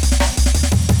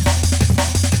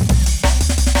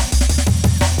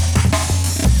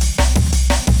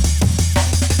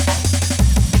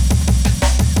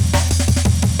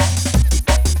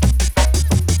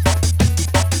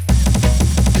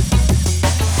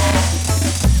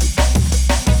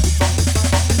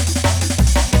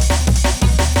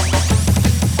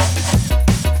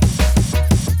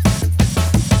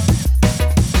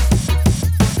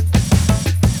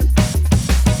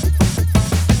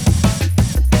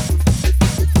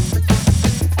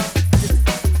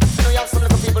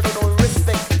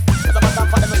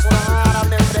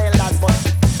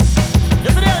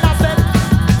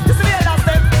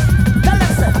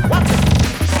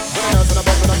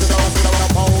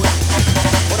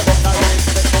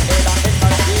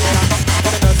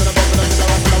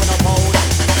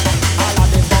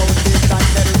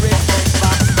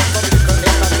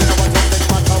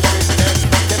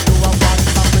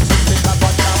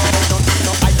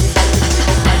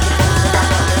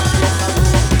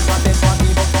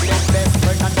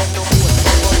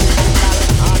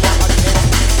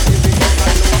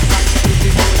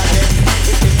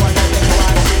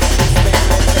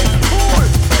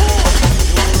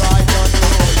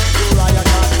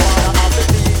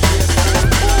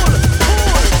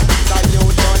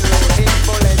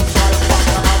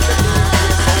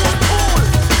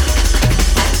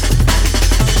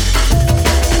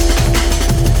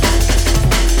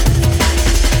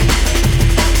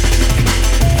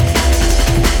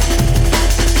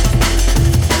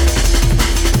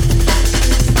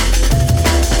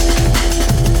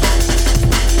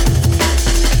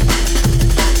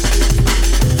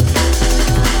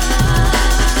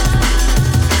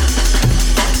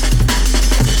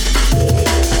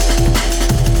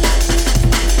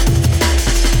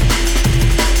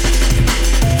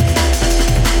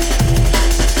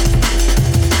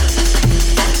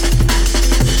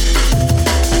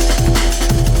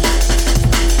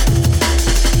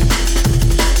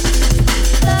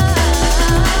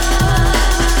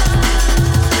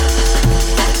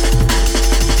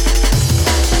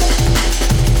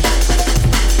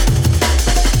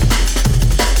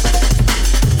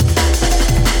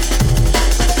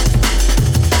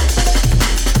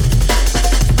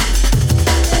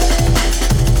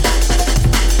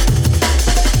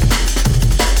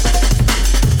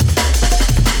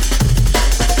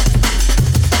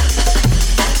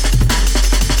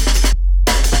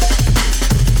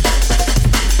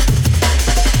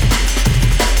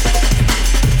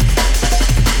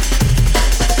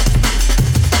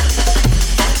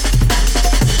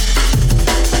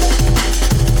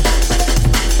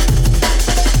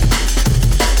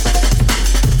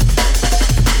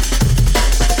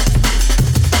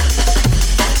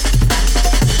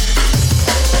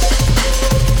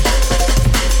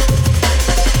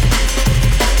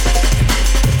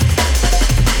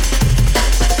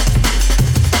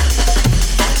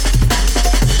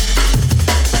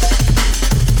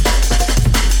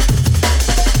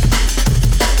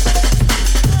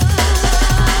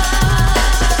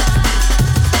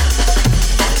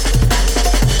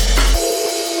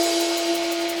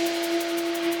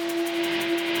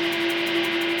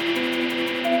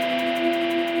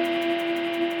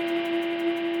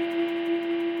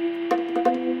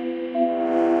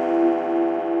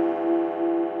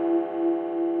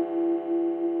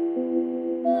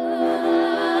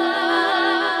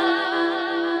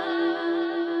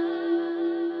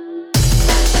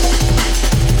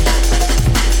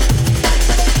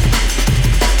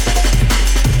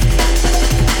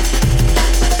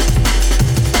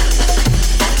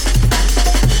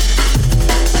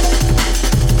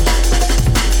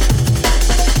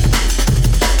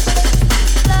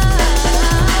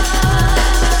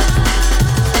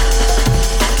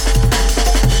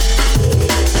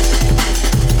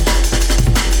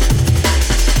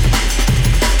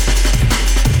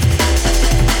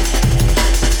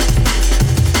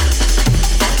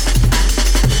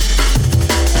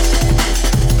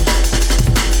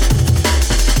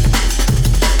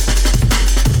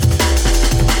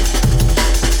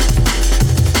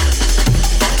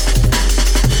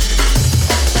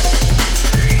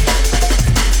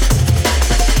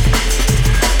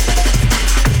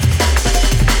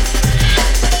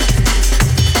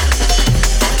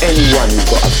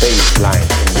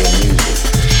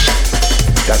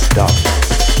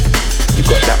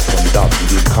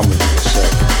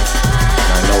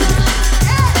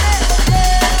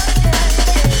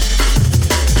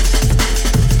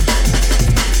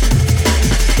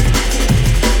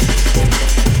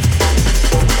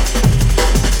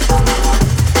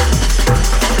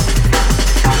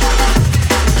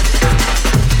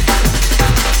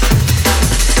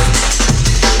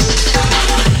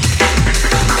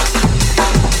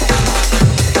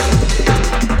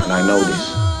 know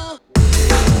this.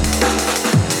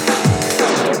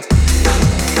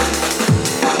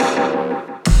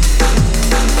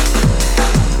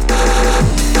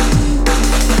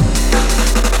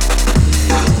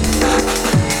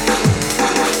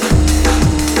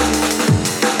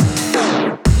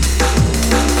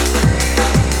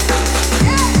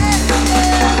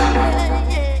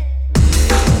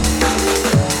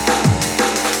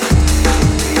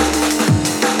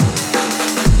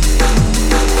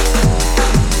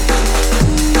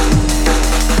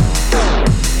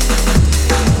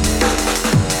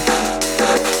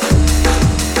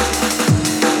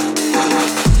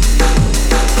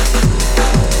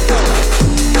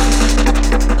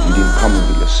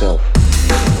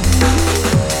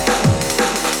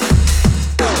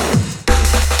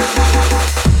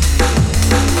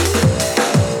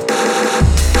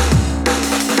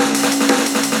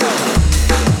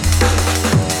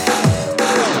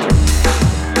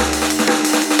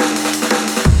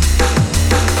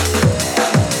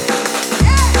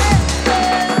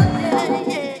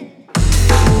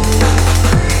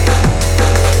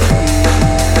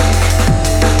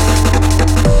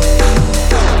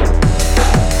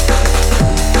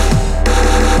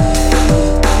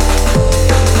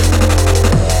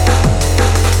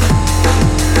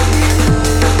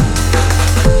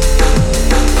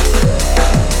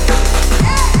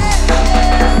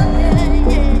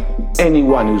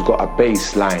 Anyone who's got a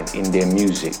bass line in their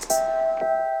music,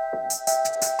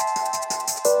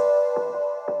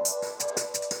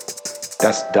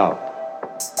 that's dub.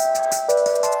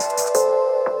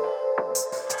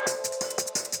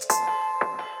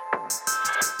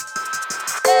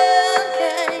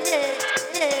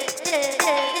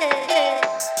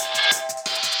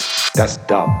 That's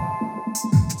dub.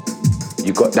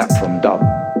 You got that from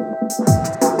dub.